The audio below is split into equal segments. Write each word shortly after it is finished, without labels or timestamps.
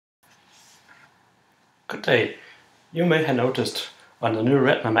Good day. You may have noticed on the new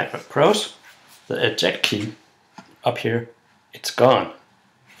Retina MacBook Pros, the eject key up here, it's gone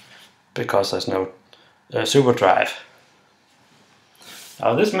because there's no super drive.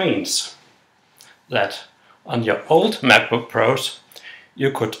 Now this means that on your old MacBook Pros you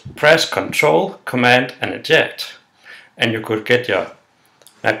could press Control, Command and Eject, and you could get your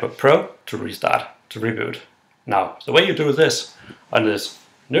MacBook Pro to restart, to reboot. Now the way you do this on this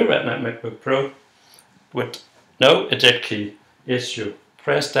new Retina MacBook Pro with no eject key is you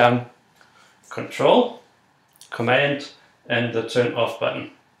press down Control, Command and the turn off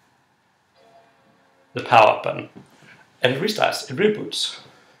button, the power button, and it restarts, it reboots.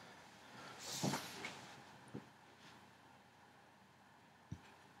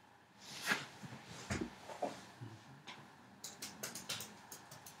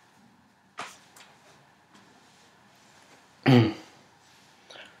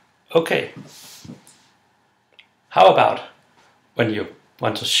 Okay, how about when you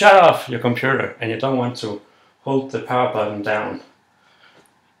want to shut off your computer and you don't want to hold the power button down?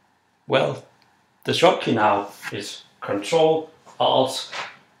 Well, the short key now is Control, Alt,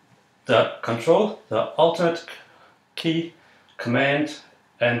 the alternate key, Command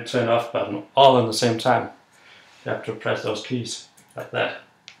and turn off button all at the same time. You have to press those keys like that.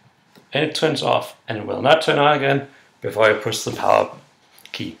 And it turns off, and it will not turn on again before you push the power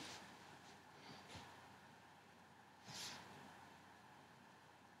key.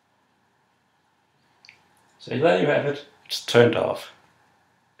 So there you have it, it's turned off.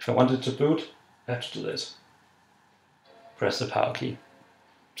 If I wanted to boot, I have to do this. Press the power key.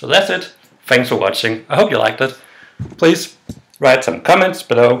 So that's it. Thanks for watching. I hope you liked it. Please write some comments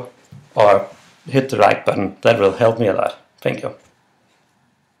below or hit the like button. That will help me a lot. Thank you.